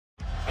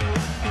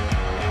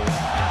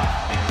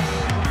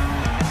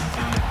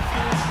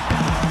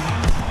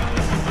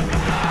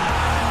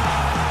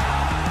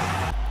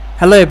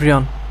Hello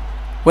everyone,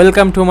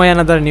 welcome to my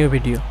another new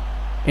video.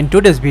 In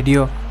today's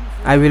video,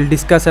 I will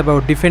discuss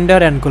about Defender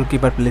and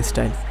Goalkeeper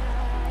playstyle.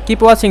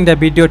 Keep watching the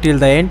video till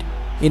the end.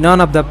 In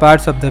one of the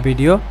parts of the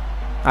video,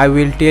 I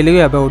will tell you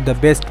about the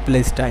best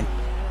playstyle.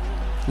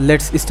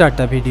 Let's start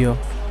the video.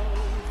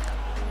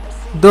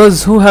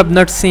 Those who have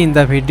not seen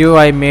the video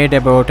I made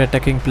about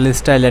attacking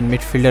playstyle and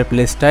midfielder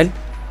playstyle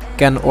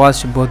can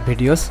watch both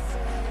videos.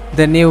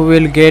 Then you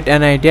will get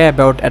an idea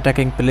about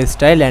attacking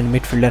playstyle and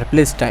midfielder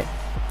playstyle,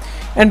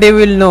 and you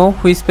will know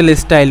which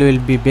playstyle will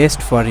be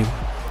best for you.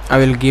 I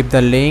will give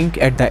the link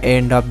at the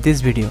end of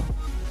this video.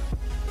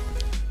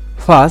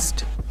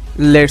 First,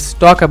 let's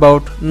talk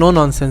about no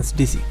nonsense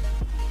DC.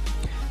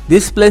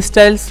 This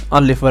playstyle is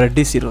only for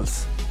DC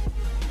roles.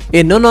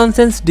 A no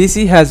nonsense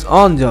DC has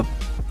one job: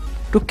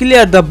 to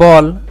clear the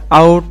ball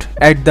out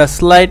at the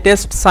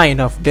slightest sign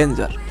of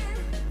danger.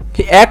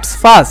 He acts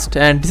fast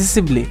and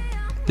decisively,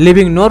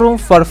 leaving no room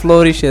for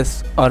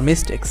flourishes or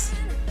mistakes.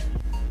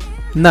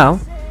 Now,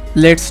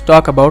 let's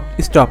talk about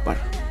Stopper.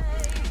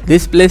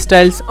 This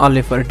playstyle is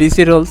only for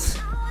DC roles.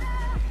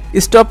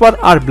 Stopper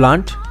are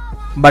blunt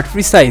but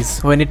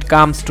precise when it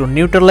comes to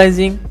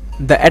neutralizing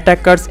the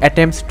attacker's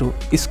attempts to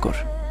score.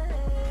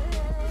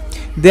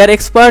 They are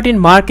expert in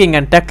marking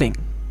and tackling,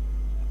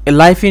 a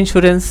life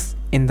insurance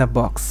in the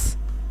box.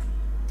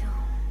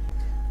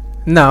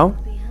 Now,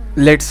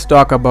 let's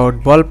talk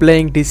about ball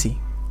playing DC.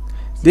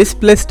 This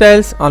playstyle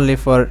is only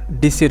for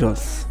DC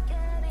roles.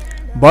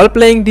 Ball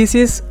playing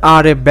DCs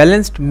are a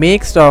balanced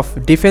mix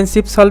of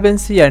defensive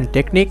solvency and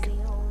technique.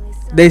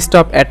 They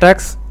stop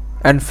attacks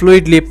and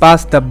fluidly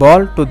pass the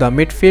ball to the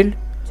midfield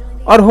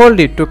or hold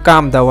it to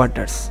calm the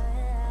waters.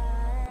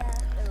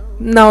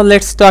 Now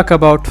let's talk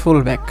about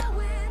fullback.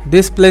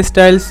 This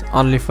playstyle is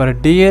only for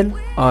DL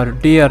or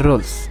DR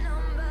roles.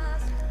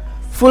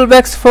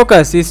 Fullback's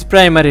focus is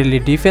primarily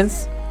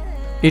defense.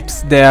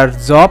 It's their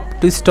job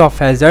to stop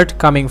hazard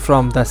coming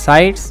from the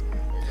sides,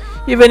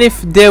 even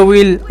if they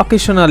will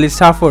occasionally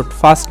support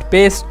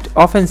fast-paced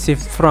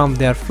offensive from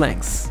their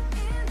flanks.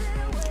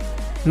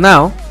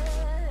 Now,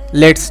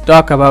 let's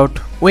talk about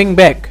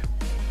wingback.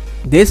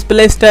 This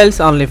playstyle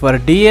is only for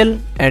DL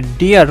and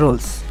DR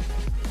roles.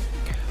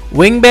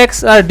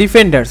 Wingbacks are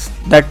defenders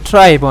that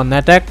thrive on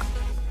attack.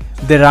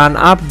 They run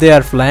up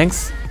their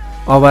flanks,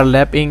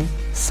 overlapping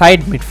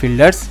side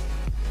midfielders,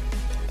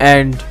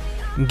 and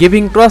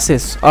giving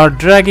crosses or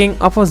dragging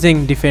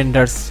opposing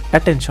defenders'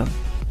 attention.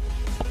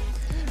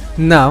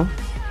 Now,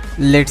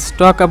 let's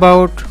talk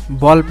about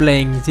ball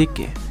playing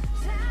GK.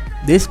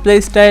 This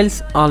playstyle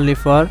is only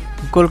for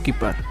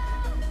goalkeeper.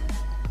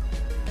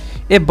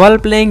 A ball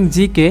playing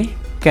GK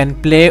can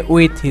play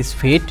with his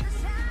feet,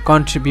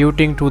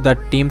 contributing to the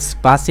team's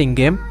passing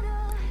game.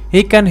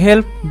 He can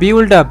help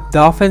build up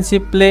the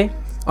offensive play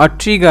or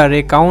trigger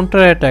a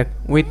counter-attack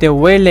with a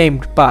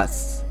well-aimed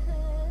pass.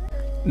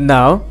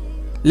 Now,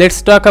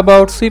 let's talk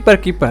about sweeper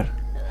keeper.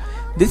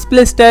 This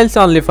playstyle is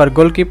only for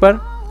goalkeeper.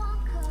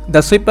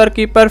 The sweeper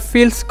keeper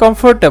feels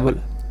comfortable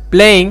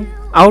playing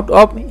out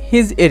of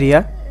his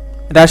area,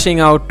 rushing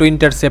out to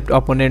intercept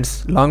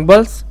opponents' long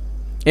balls,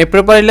 a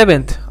proper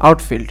 11th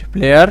outfield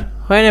player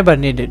whenever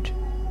needed.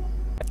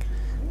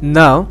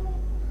 Now,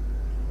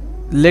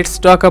 let's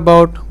talk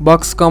about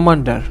box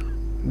commander.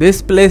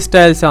 This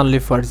playstyle is only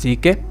for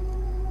GK.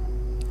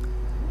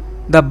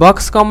 The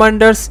box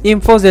commander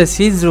imposes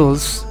his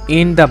rules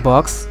in the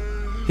box.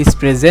 His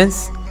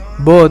presence,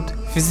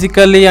 both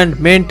physically and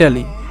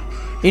mentally,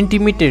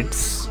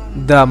 intimidates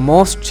the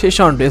most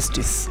seasoned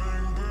besties.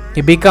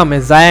 He becomes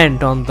a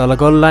giant on the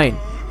goal line.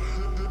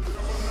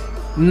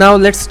 Now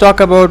let's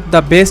talk about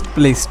the best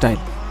playstyle.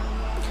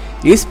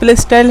 Each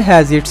playstyle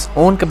has its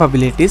own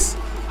capabilities,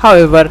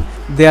 however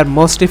they are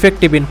most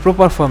effective in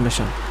proper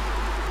formation.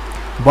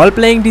 Ball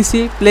playing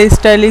DC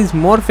playstyle is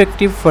more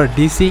effective for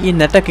DC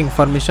in attacking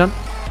formation.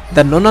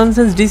 The no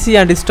nonsense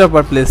DC and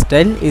stopper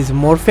playstyle is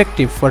more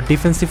effective for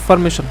defensive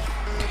formation.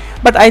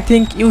 But I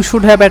think you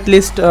should have at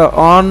least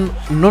one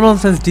no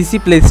nonsense DC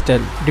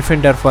playstyle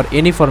defender for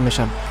any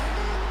formation.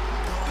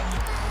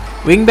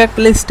 Wingback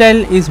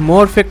playstyle is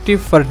more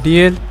effective for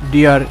DL,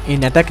 DR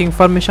in attacking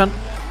formation.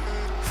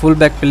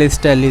 Fullback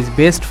playstyle is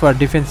best for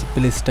defensive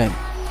playstyle.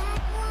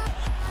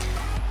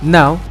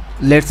 Now,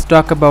 let's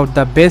talk about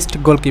the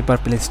best goalkeeper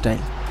playstyle.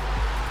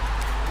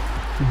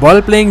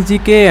 Ball playing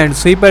GK and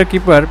sweeper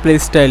keeper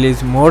playstyle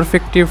is more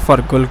effective for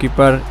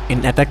goalkeeper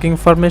in attacking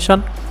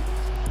formation.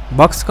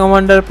 Box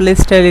commander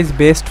playstyle is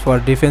best for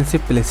defensive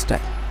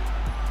playstyle.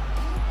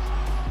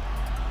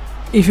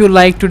 If you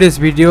like today's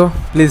video,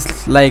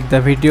 please like the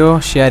video,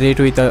 share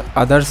it with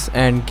others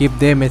and give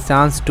them a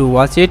chance to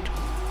watch it.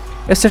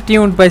 Stay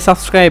tuned by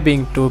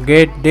subscribing to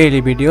get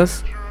daily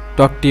videos.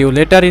 Talk to you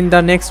later in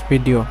the next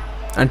video.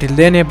 Until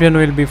then, everyone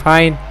will be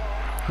fine.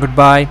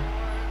 Goodbye.